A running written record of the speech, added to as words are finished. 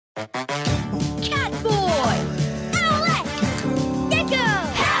Catboy! Owlette! Gecko!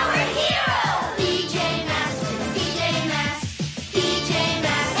 Power Heroes! PJ Masks,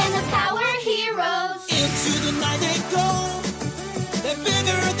 and the Power Heroes! Into the night they go. They're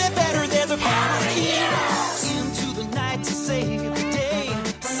bigger, they're better, they're the Power Heroes. Into the night to save the day.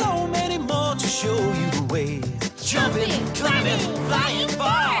 So many more to show you the way. Jumping, climbing, flying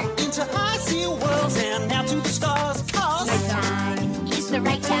far. Into high-sea worlds and out to the stars. Cause Nighttime is the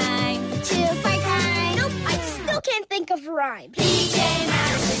right time to fight time. Nope, I still can't think of a rhyme. PJ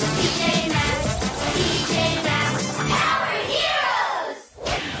Masks, Power Heroes!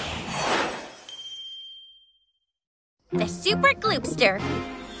 The Super Gloopster.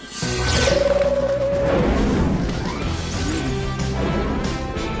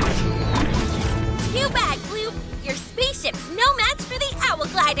 Too bad, Gloop. Your spaceship's no match for the Owl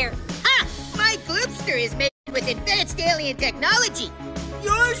Glider. Ah! My Gloopster is made with advanced alien technology.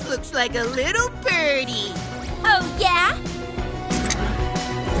 Yours looks like a little birdie. Oh, yeah?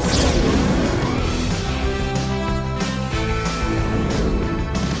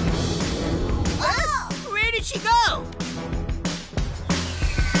 Oh! Where did she go?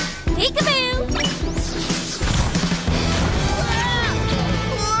 Peekaboo!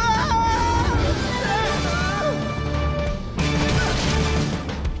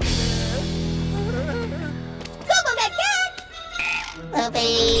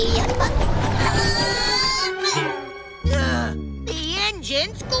 The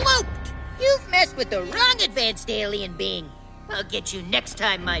engine's glooped. You've messed with the wrong advanced alien being. I'll get you next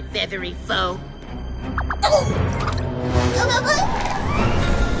time, my feathery foe.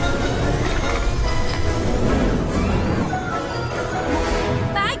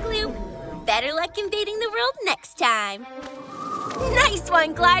 Bye, Gloop. Better luck invading the world next time. Nice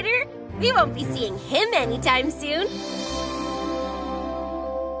one, Glider. We won't be seeing him anytime soon.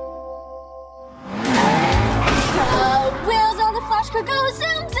 Wheels on the flash car go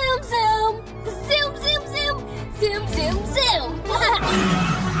zoom, zoom, zoom. Zoom, zoom, zoom. Zoom, zoom, zoom.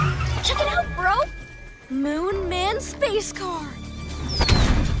 Check it out, bro. Moon Man space car.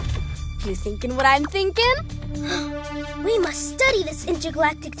 You thinking what I'm thinking? We must study this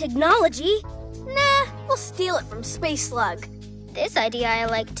intergalactic technology. Nah, we'll steal it from Space Slug. This idea I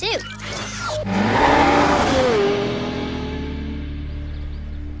like too.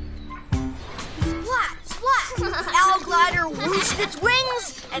 Splat, splat! Owl Glider whooshed its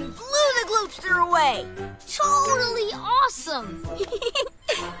wings and blew the Gloopster away. Totally awesome!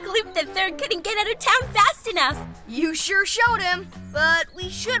 Gloop the Third couldn't get out of town fast enough. You sure showed him, but we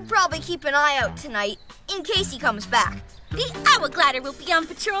should probably keep an eye out tonight in case he comes back. The Owl Glider will be on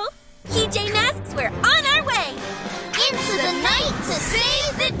patrol. PJ Masks, we're on our way. Into the night to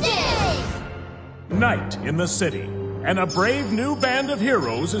save the day! Night in the city, and a brave new band of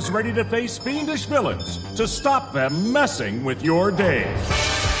heroes is ready to face fiendish villains to stop them messing with your day.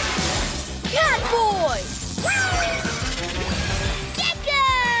 Catboy!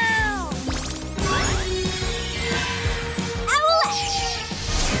 Gecko! Owlette!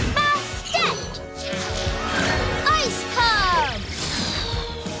 Basket! Ice Cub!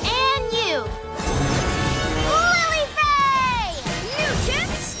 And you! Lily Faye! Newton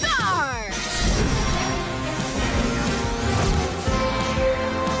Star!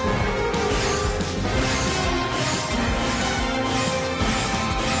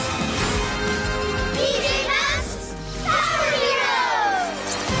 PJ Masks, Power Heroes!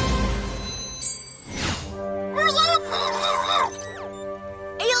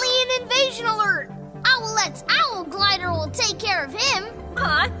 Alien invasion alert! Owlette's Owl Glider will take care of him.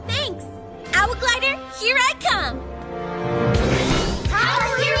 Aw, thanks. Owl Glider, here I come.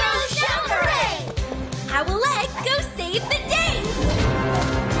 Power Heroes Shout Parade! Owlette, go save the day.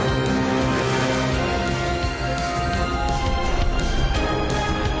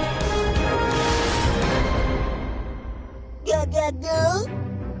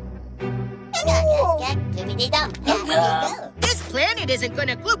 This planet isn't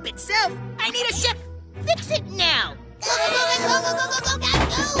gonna gloop itself. I need a ship. Fix it now.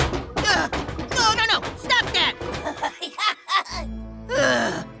 No. Stop that.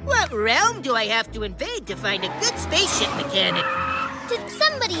 What realm do I have to invade to find a good spaceship mechanic? Did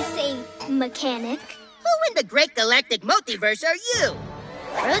somebody say mechanic? Who in the great galactic multiverse are you?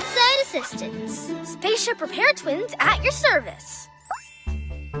 Roadside assistance. Spaceship repair twins at your service.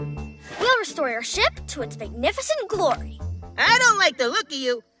 We'll restore your ship to its magnificent glory. I don't like the look of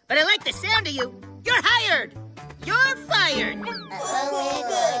you, but I like the sound of you. You're hired. You're fired.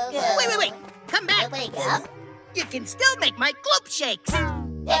 Wait. Come back. You can still make my gloop shakes.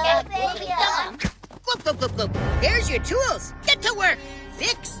 Gloop. There's your tools. Get to work.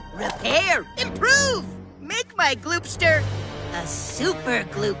 Fix, repair, improve, make my Gloopster a super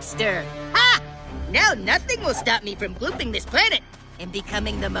Gloopster. Ha! Now nothing will stop me from glooping this planet and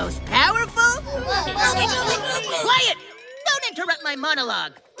becoming the most powerful... Quiet! Don't interrupt my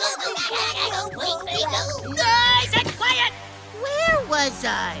monologue. Nice and quiet! Where was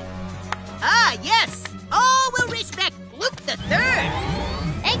I? Ah, yes. All will respect Gloop the Third.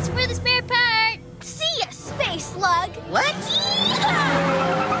 Thanks for the spare part. See ya, Space Slug. What?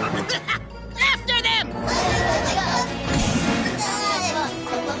 After them!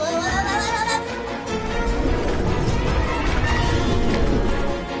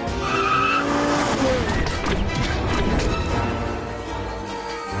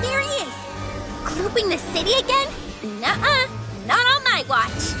 There he is! Glooping the city again? Nuh-uh, not on my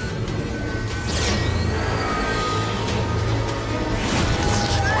watch.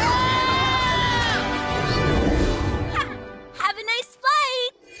 Have a nice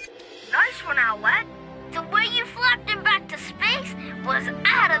flight! Nice one, Owlette. The way you flapped him back to space was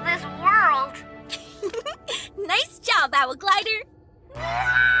out of this world. Nice job, Owl Glider.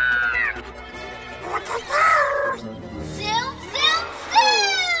 Zoom, zoom,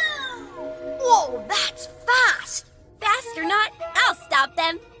 zoom! Whoa, that's fast. Fast or not, I'll stop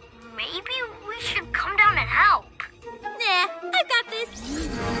them. Maybe we should come down and help. Nah, I've got this.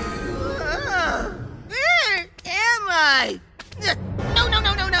 Where am I? No, no,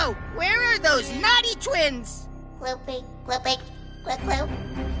 no, no, no! Where are those naughty twins? Gloopy, gloopy, gloop, gloop.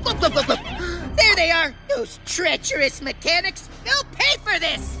 Gloop, gloop, gloop, gloop. There they are! Those treacherous mechanics! They'll pay for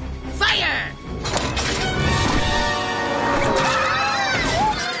this! Fire!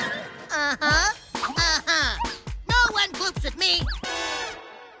 Uh-huh. Uh-huh. No one gloops with me!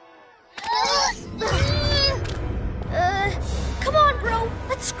 Come on, bro.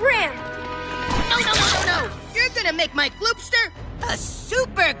 Let's scram. No, no, no, no, no! You're gonna make my Gloopster a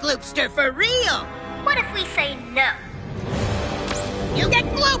super Gloopster for real! What if we say no? You get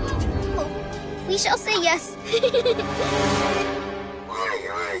glooped! We shall say yes.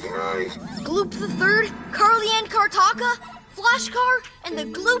 Gloop the Third, Carly and Kartaka, Flashcar, and the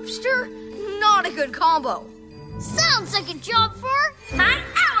Gloopster? Not a good combo. Sounds like a job for... My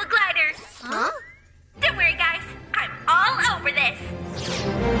Owl Glider! Huh? Don't worry, guys. I'm all over this.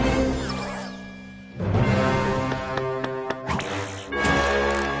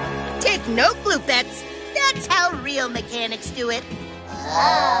 Take no gloopettes. That's how real mechanics do it.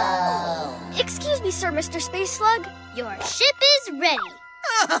 Excuse me, sir, Mr. Space Slug. Your ship is ready.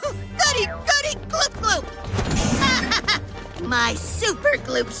 Oh, goody, goody, gloop, gloop! My super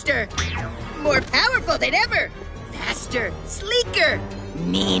Gloopster. More powerful than ever. Faster, sleeker,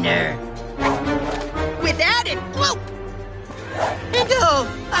 meaner. Without it, gloop! And oh,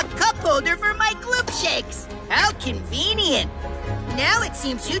 a cup holder for my gloop shakes. How convenient. Now it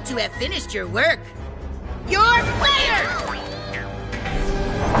seems you two have finished your work. You're fired!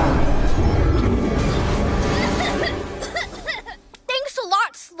 Thanks a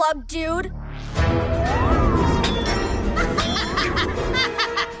lot, Slug Dude.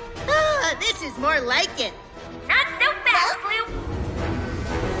 This is more like it. Not so fast, Gloop.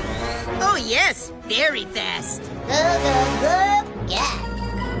 Oh yes, very fast.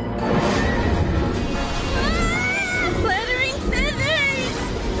 Fluttering feathers!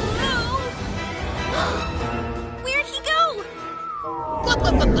 Oh. Where'd he go? Gloop,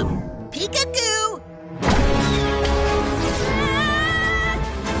 gloop, gloop, gloop. Peek-a-goo!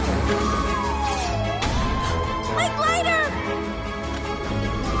 My glider!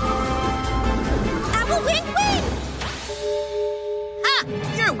 Apple wing wing! Ha!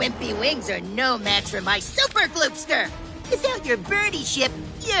 Your wimpy wings are no match for my super Gloopster! Without your birdie ship,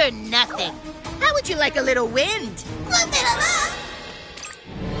 you're nothing. How would you like a little wind?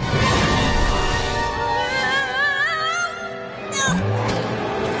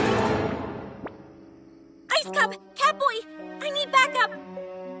 Ice Cub! Catboy! I need backup!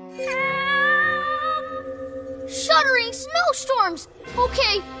 Shuddering snowstorms.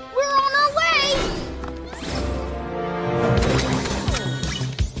 Okay, we're on our way.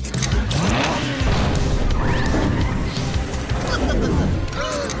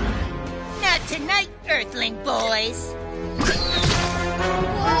 Not tonight, Earthling boys.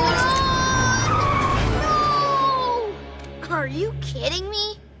 No! Are you kidding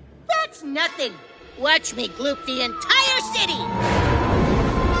me? That's nothing. Watch me gloop the entire city.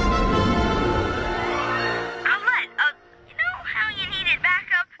 Owlette, you know how you needed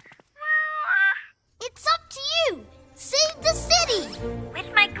backup? Well, it's up to you. Save the city. With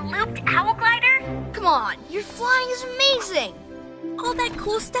my glooped owl glider? Come on, your flying is amazing. All that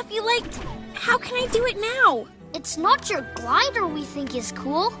cool stuff you liked. How can I do it now? It It's not your glider we think is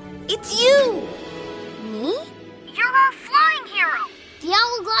cool. It's you! Me? You're our flying hero! The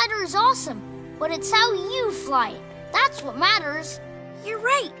owl glider is awesome, but it's how you fly it. That's what matters. You're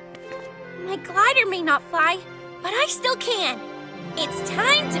right. My glider may not fly, but I still can. It's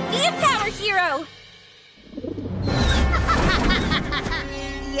time to be a power hero!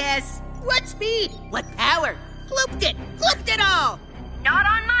 Yes. What speed? What power? Glooped it! Glooped it all! Not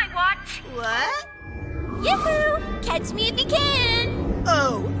on my watch. What? Yoo-hoo! Catch me if you can!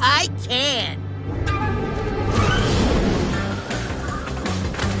 Oh, I can.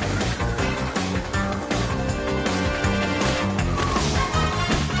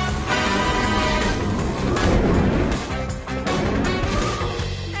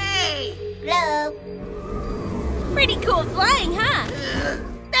 Hey! Hello. Pretty cool flying, huh?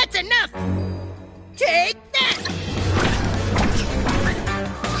 That's enough! Take that!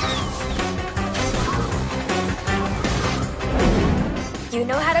 You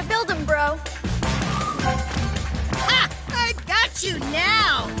know how to build them, bro. Ha! I got you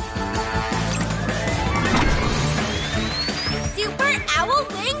now! Super Owl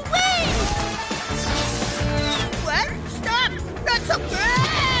Wing Wing! What? Stop! Not so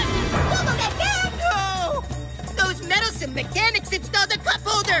fast! No! Those meddlesome mechanics installed a cup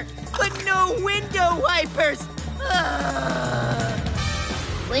holder, but no window wipers!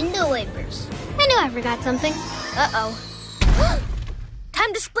 Window wipers. I knew I forgot something. Uh-oh.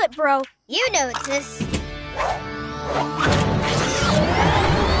 Time to split, bro. You know it, sis. You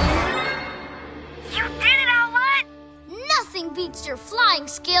did it, Owlette! Nothing beats your flying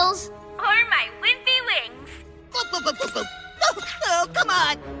skills. Or my wimpy wings. Go, go, go, go, go. Oh, come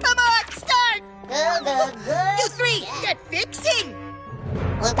on! Come on, start! You three, get fixing!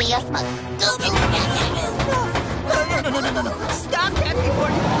 We'll be your smoke. No. Stop that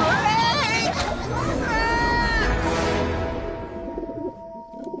before you break!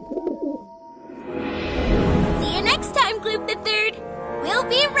 See you next time, Gloop the Third. We'll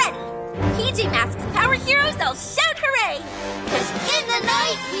be ready. PJ Masks Power Heroes, they'll shout hooray! 'Cause in the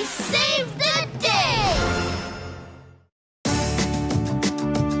night we saved